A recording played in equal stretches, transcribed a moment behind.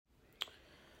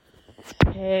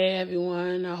Hey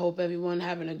everyone, I hope everyone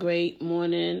having a great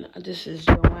morning. This is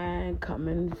Joanne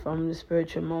coming from the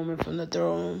spiritual moment from the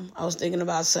throne. I was thinking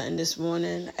about something this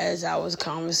morning as I was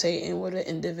conversating with an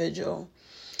individual.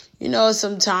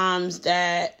 Sometimes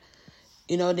that,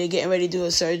 they're getting ready to do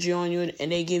a surgery on you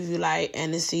and they give you like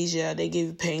anesthesia, they give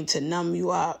you pain to numb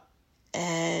you up.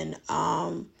 And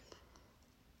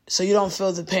so you don't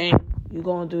feel the pain. You're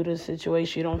going through the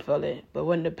situation, you don't feel it. But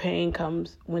when the pain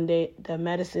comes, when the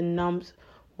medicine numbs,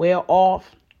 wear off,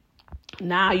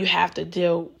 now you have to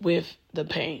deal with the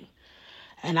pain.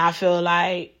 And I feel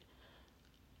like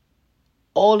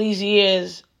all these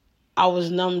years, I was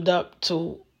numbed up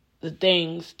to the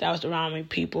things that was around me,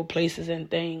 people, places, and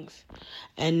things.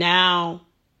 And now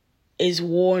it's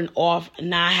worn off, and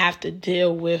now I have to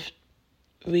deal with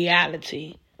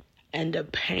reality and the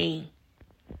pain.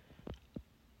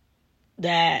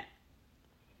 That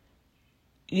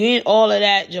you ain't all of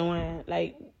that, Joanne.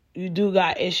 Like, you do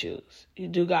got issues. You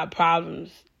do got problems.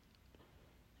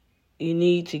 You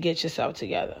need to get yourself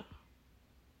together.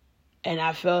 And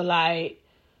I feel like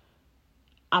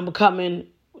I'm becoming,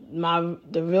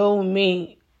 the real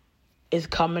me is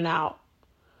coming out.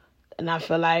 And I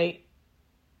feel like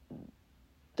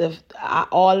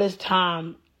all this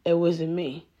time, it wasn't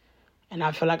me. And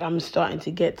I feel like I'm starting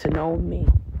to get to know me.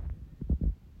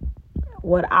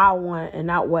 What I want and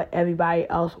not what everybody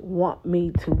else want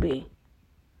me to be.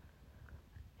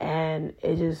 And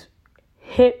it just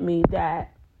hit me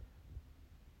that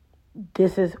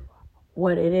this is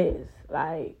what it is.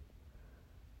 Like,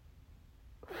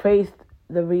 face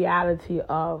the reality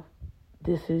of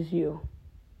this is you.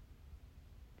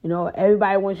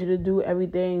 Everybody wants you to do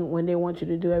everything when they want you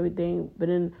to do everything. But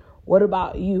then what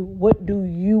about you? What do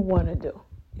you want to do?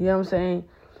 You know what I'm saying?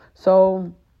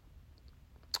 So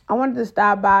I wanted to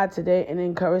stop by today and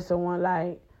encourage someone,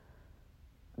 like,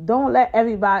 don't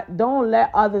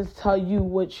let others tell you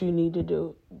what you need to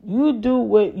do. You do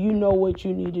what you know what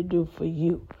you need to do for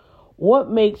you. What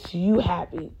makes you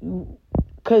happy?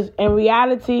 Because in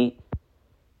reality,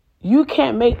 you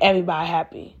can't make everybody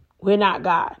happy. We're not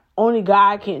God. Only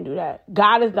God can do that.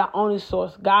 God is the only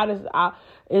source. God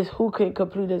is who can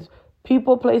complete us.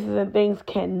 People, places, and things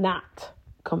cannot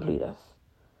complete us.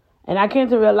 And I came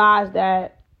to realize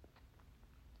that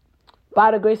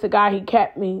by the grace of God, He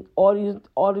kept me all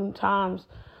them times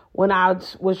when I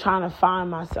was trying to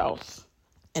find myself.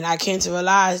 And I came to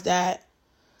realize that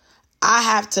I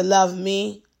have to love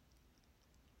me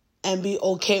and be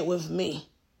okay with me.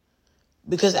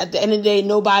 Because at the end of the day,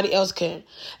 nobody else can.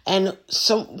 And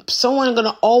someone going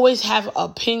to always have an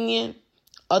opinion,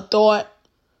 a thought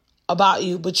about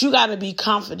you. But you got to be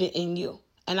confident in you.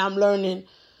 And I'm learning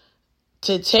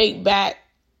to take back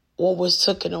what was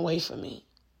taken away from me.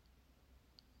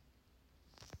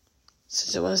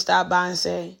 So I want to stop by and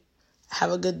say,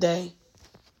 have a good day.